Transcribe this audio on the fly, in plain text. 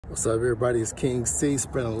What's up, everybody? It's King C,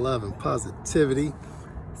 spreading love and positivity.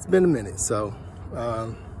 It's been a minute, so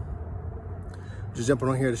just jumping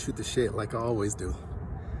on here to shoot the shit like I always do.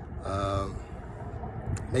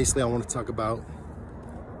 Basically, I want to talk about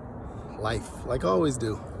life like I always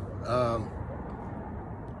do, and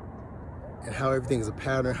how everything is a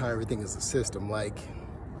pattern, how everything is a system. Like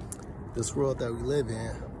this world that we live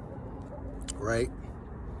in, right?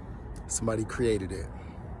 Somebody created it.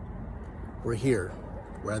 We're here.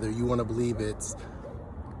 Whether you want to believe it's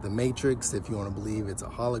the Matrix, if you want to believe it's a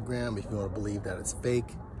hologram, if you want to believe that it's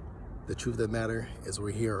fake, the truth of the matter is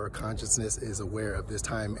we're here. Our consciousness is aware of this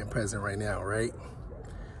time and present right now, right?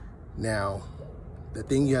 Now, the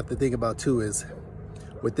thing you have to think about too is,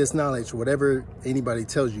 with this knowledge, whatever anybody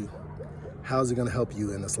tells you, how is it going to help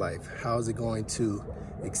you in this life? How is it going to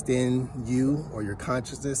extend you or your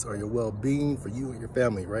consciousness or your well-being for you and your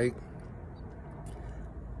family, right?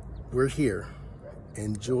 We're here.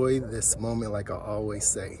 Enjoy this moment like I always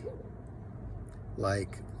say.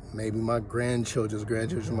 Like, maybe my grandchildren's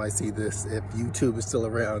grandchildren might see this if YouTube is still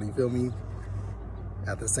around, you feel me?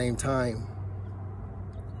 At the same time,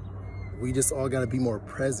 we just all gotta be more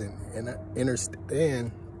present and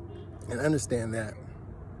understand that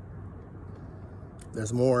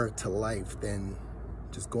there's more to life than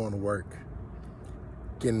just going to work,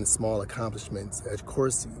 getting small accomplishments. Of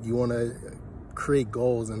course, you wanna create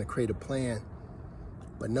goals and create a plan,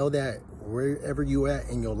 but know that wherever you at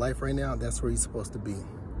in your life right now, that's where you're supposed to be.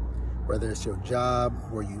 Whether it's your job,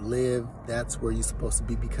 where you live, that's where you're supposed to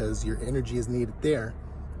be, because your energy is needed there.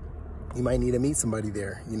 You might need to meet somebody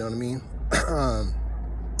there, you know what I mean?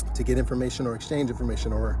 To get information or exchange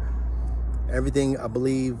information, or everything I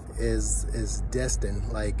believe is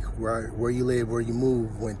destined. Like where you live, where you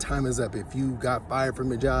move, when time is up, if you got fired from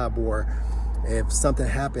your job, or if something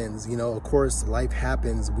happens, you know, of course, life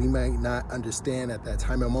happens. We might not understand at that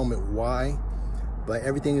time and moment why, but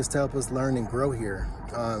everything is to help us learn and grow here.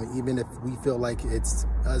 Even if we feel like it's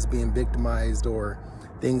us being victimized or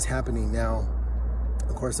things happening now,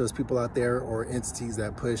 of course, there's people out there or entities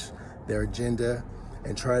that push their agenda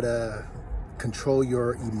and try to control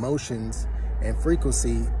your emotions and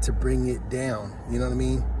frequency to bring it down. You know what I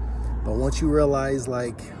mean? But once you realize,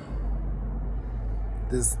 like,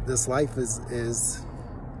 this life is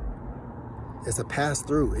a pass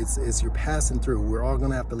through. It's you're passing through. We're all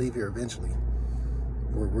gonna have to leave here eventually.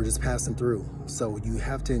 We're just passing through. So you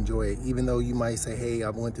have to enjoy it. Even though you might say, hey, I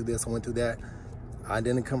went through this, I went through that. I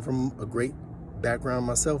didn't come from a great background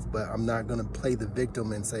myself, but I'm not gonna play the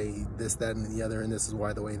victim and say this, that, and the other, and this is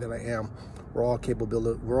why the way that I am. We're all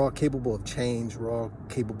capable of change. We're all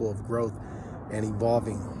capable of growth and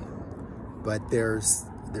evolving. But there's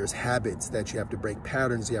habits that you have to break,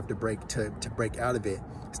 patterns you have to break to break out of it.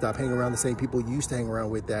 Stop hanging around the same people you used to hang around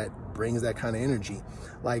with that brings that kind of energy.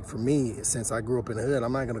 Like for me, since I grew up in the hood,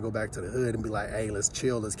 I'm not gonna go back to the hood and be like, hey, let's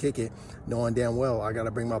chill, let's kick it, knowing damn well I gotta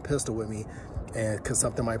bring my pistol with me, and cause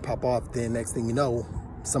something might pop off, then next thing you know,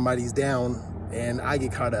 somebody's down and I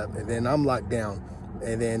get caught up and then I'm locked down.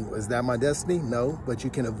 And then, is that my destiny? No, but you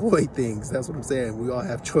can avoid things. That's what I'm saying. We all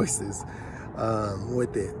have choices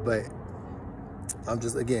with it. But I'm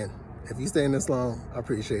just, again, if you staying this long, I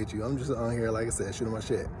appreciate you. I'm just on here, like I said, shooting my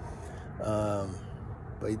shit.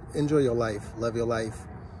 But enjoy your life, love your life,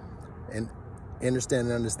 and understand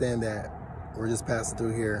that we're just passing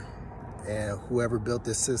through here. And whoever built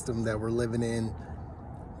this system that we're living in,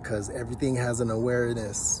 because everything has an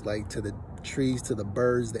awareness, like to the trees, to the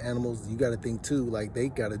birds, the animals, you got to think too, like they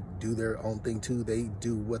got to do their own thing too. They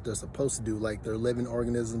do what they're supposed to do, like they're living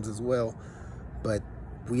organisms as well. But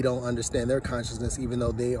we don't understand their consciousness, even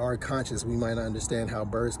though they are conscious. We might not understand how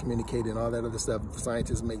birds communicate and all that other stuff.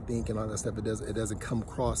 Scientists may think and all that stuff. It doesn't come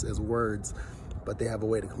across as words, but they have a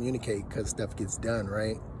way to communicate because stuff gets done,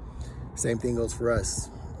 right? Same thing goes for us.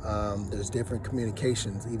 There's different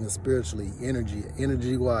communications, even spiritually,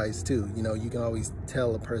 energy-wise too. You know, you can always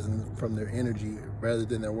tell a person from their energy rather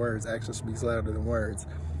than their words. Action speaks louder than words.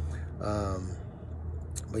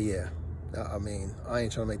 But yeah, I mean, I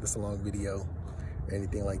ain't trying to make this a long video or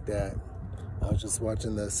anything like that. I was just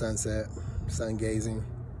watching the sunset, sun gazing,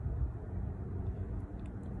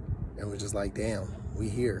 and we're just like, damn, we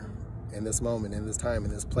here in this moment, in this time,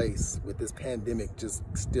 in this place, with this pandemic just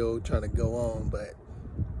still trying to go on. But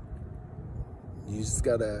you just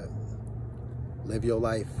gotta live your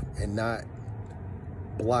life and not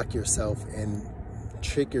block yourself and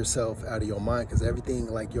trick yourself out of your mind, because everything,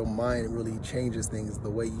 like your mind really changes things. The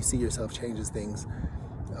way you see yourself changes things.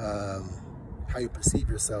 How you perceive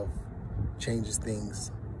yourself changes things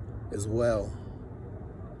as well.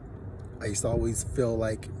 I used to always feel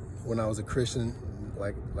like when I was a Christian,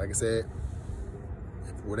 like I said,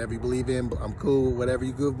 Whatever you believe in, I'm cool. Whatever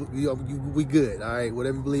you good, we good. All right.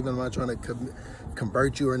 Whatever you believe in, I'm not trying to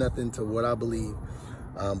convert you or nothing to what I believe.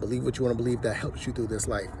 Believe what you want to believe that helps you through this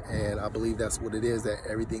life. And I believe that's what it is, that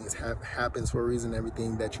everything happens for a reason.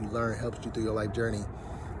 Everything that you learn helps you through your life journey,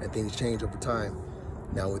 and things change over time.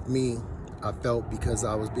 Now with me, I felt because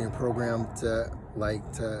I was being programmed to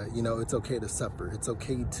you know, it's okay to suffer. It's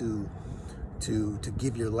okay to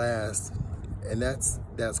give your last. And that's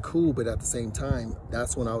cool, but at the same time,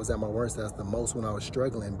 that's when I was at my worst. That's the most when I was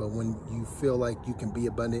struggling. But when you feel like you can be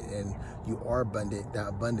abundant and you are abundant, that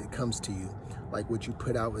abundant comes to you. Like what you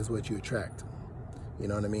put out is what you attract. You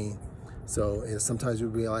know what I mean? So sometimes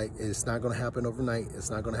you'll be like, it's not going to happen overnight.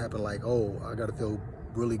 It's not going to happen like, oh, I got to feel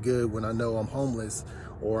really good when I know I'm homeless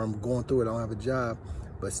or I'm going through it, I don't have a job.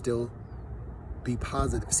 But still be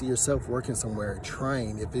positive. See yourself working somewhere,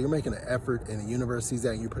 trying. If you're making an effort and the universe sees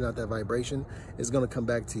that and you put out that vibration, it's going to come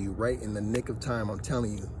back to you right in the nick of time. I'm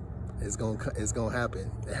telling you, it's going to happen.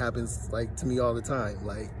 It happens like to me all the time.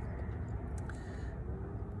 Like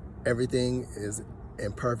everything is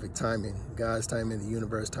in perfect timing. God's timing, the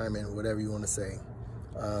universe timing, whatever you want to say.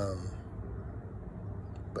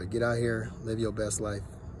 But get out here, live your best life.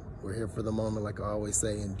 We're here for the moment, like I always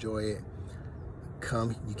say. Enjoy it.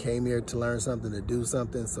 You came here to learn something, to do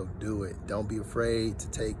something, so do it. Don't be afraid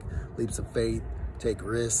to take leaps of faith, take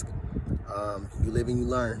risk. You live and you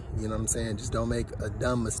learn, you know what I'm saying? Just don't make a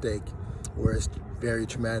dumb mistake where it's very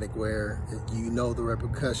traumatic, where you know the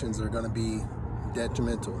repercussions are gonna be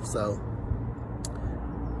detrimental. So,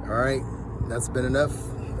 all right, that's been enough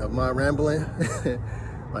of my rambling.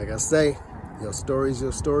 Like I say, your story is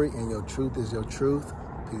your story and your truth is your truth.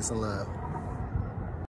 Peace and love.